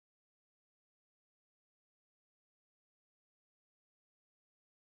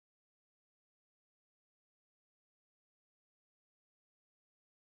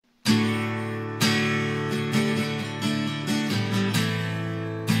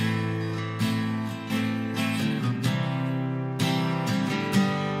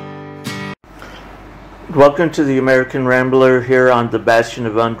Welcome to the American Rambler here on the Bastion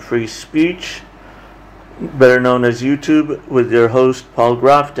of Unfree Speech, better known as YouTube, with your host Paul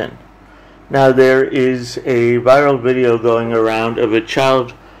Grofton. Now there is a viral video going around of a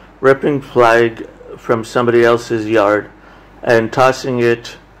child ripping flag from somebody else's yard and tossing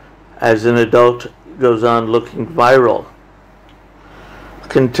it as an adult goes on looking viral. I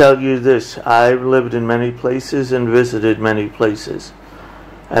can tell you this, I've lived in many places and visited many places,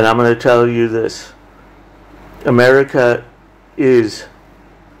 and I'm going to tell you this. America is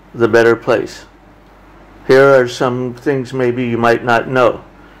the better place. Here are some things maybe you might not know.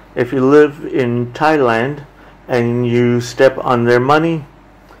 If you live in Thailand and you step on their money,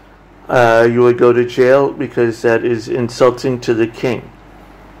 you would go to jail because that is insulting to the king.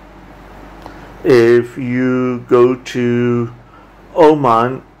 If you go to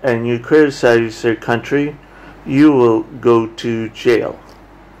Oman and you criticize their country, you will go to jail.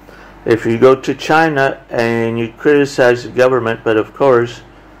 If you go to China and you criticize the government, but of course,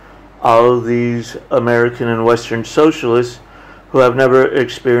 all these American and Western socialists who have never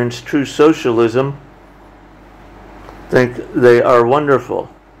experienced true socialism think they are wonderful.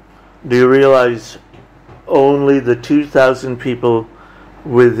 Do you realize only the 2,000 people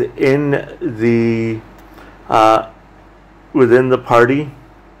within the party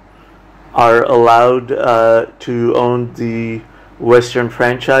are allowed to own the Western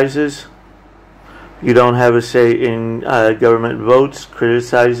franchises? You don't have a say in government votes,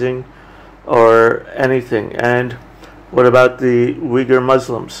 criticizing, or anything. And what about the Uyghur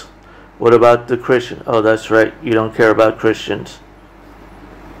Muslims? What about the Christian? Oh, that's right, you don't care about Christians.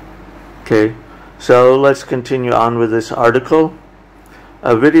 Okay, so let's continue on with this article.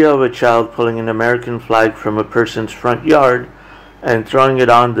 A video of a child pulling an American flag from a person's front yard and throwing it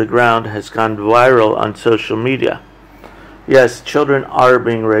on the ground has gone viral on social media. Yes, children are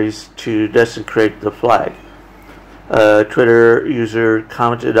being raised to desecrate the flag. A Twitter user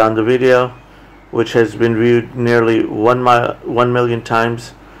commented on the video, which has been viewed nearly 1 million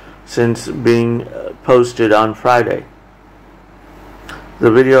times since being posted on Friday.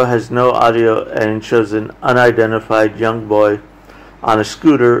 The video has no audio and shows an unidentified young boy on a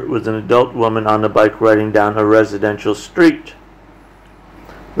scooter with an adult woman on a bike riding down a residential street.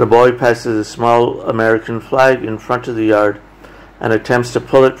 The boy passes a small American flag in front of the yard and attempts to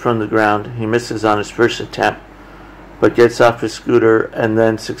pull it from the ground. He misses on his first attempt, but gets off his scooter and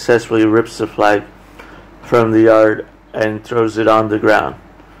then successfully rips the flag from the yard and throws it on the ground.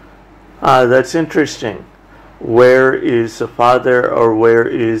 That's interesting. Where is the father, or where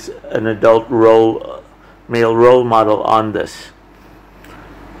is an adult male role model on this?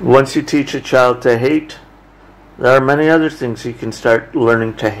 Once you teach a child to hate, there are many other things he can start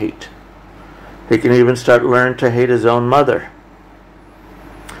learning to hate. He can even start learning to hate his own mother.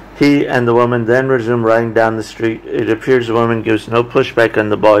 He and the woman then resume riding down the street. It appears the woman gives no pushback on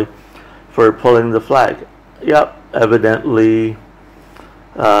the boy for pulling the flag. Yep, evidently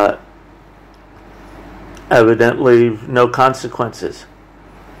no consequences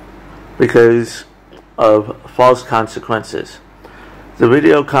because of false consequences. The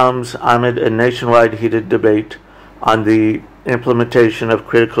video comes amid a nationwide heated debate on the implementation of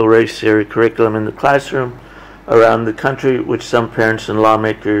critical race theory curriculum in the classroom around the country, which some parents and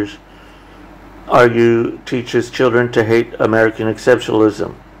lawmakers argue teaches children to hate American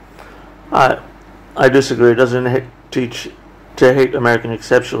exceptionalism. I disagree. It doesn't teach to hate American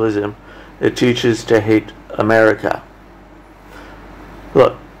exceptionalism. It teaches to hate America.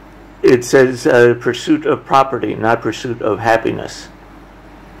 Look, it says pursuit of property, not pursuit of happiness.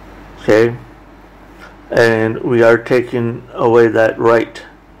 Okay? And we are taking away that right.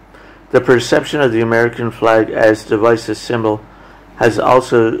 The perception of the American flag as divisive symbol has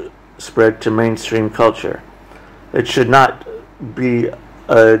also spread to mainstream culture. It should not be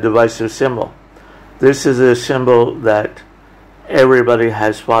a divisive symbol. This is a symbol that everybody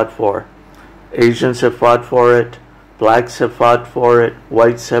has fought for. Asians have fought for it, blacks have fought for it,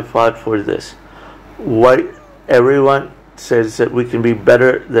 whites have fought for this. Everyone says that we can be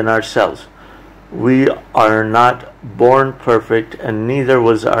better than ourselves. We are not born perfect, and neither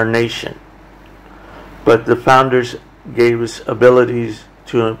was our nation. But the founders gave us abilities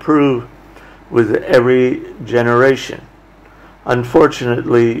to improve with every generation.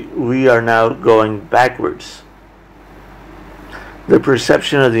 Unfortunately, we are now going backwards. The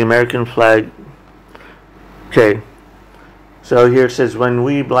perception of the American flag. Okay, so here it says, when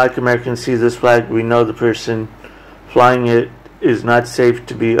we black Americans see this flag, we know the person flying it is not safe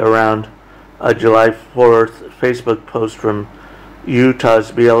to be around. A July 4th Facebook post from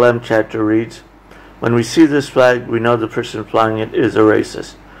Utah's BLM chapter reads, when we see this flag, we know the person flying it is a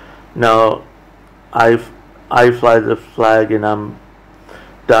racist. Now, I fly the flag, and I'm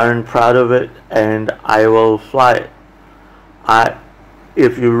darn proud of it, and I will fly it.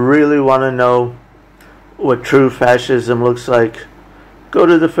 If you really want to know what true fascism looks like, go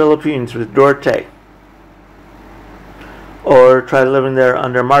to the Philippines with Duterte, or try living there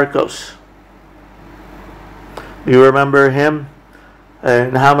under Marcos. You remember him?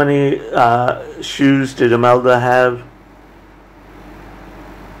 And how many shoes did Imelda have?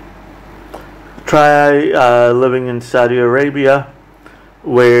 Try living in Saudi Arabia,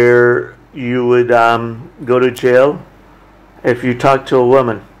 where you would go to jail if you talk to a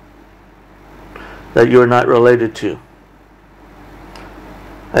woman that you're not related to.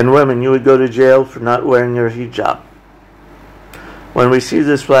 And women, you would go to jail for not wearing your hijab. When we see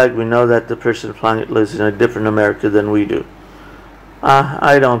this flag, we know that the person flying it lives in a different America than we do.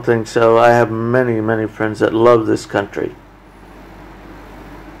 I don't think so. I have many, many friends that love this country.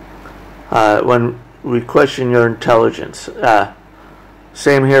 When we question your intelligence,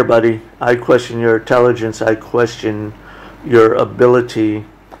 same here, buddy. I question your intelligence. I question your ability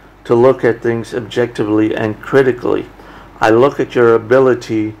to look at things objectively and critically. I look at your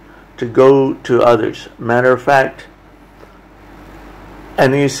ability to go to others. Matter of fact,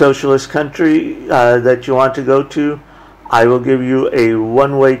 any socialist country that you want to go to, I will give you a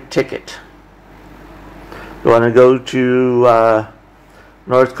one-way ticket. You want to go to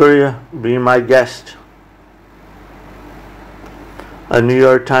North Korea? Be my guest. A New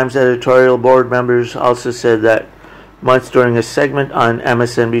York Times editorial board members also said that once during a segment on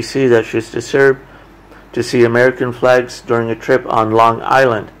MSNBC that she's disturbed to see American flags during a trip on Long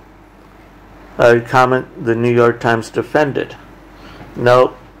Island. A comment the New York Times defended.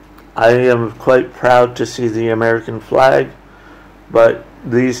 No, I am quite proud to see the American flag, but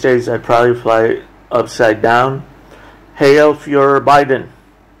these days I'd probably fly it upside down. Hail Führer Biden.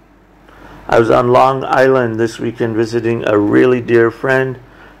 I was on Long Island this weekend visiting a really dear friend,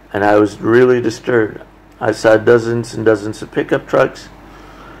 and I was really disturbed. I saw dozens and dozens of pickup trucks.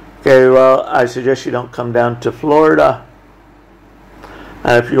 Okay, well, I suggest you don't come down to Florida.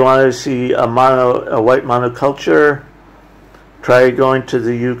 If you want to see a white monoculture, try going to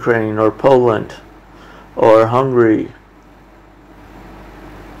the Ukraine or Poland or Hungary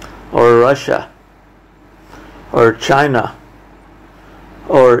or Russia or China,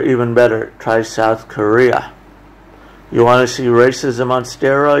 or even better, try South Korea. You want to see racism on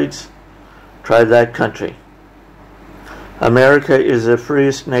steroids? Try that country. America is the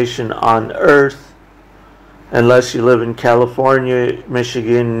freest nation on earth unless you live in California,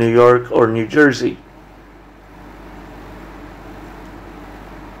 Michigan, New York, or New Jersey.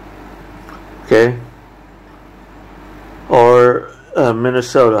 Okay? Or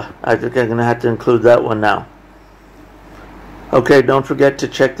Minnesota. I think I'm going to have to include that one now. Okay, don't forget to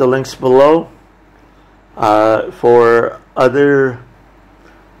check the links below for other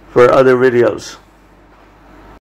videos.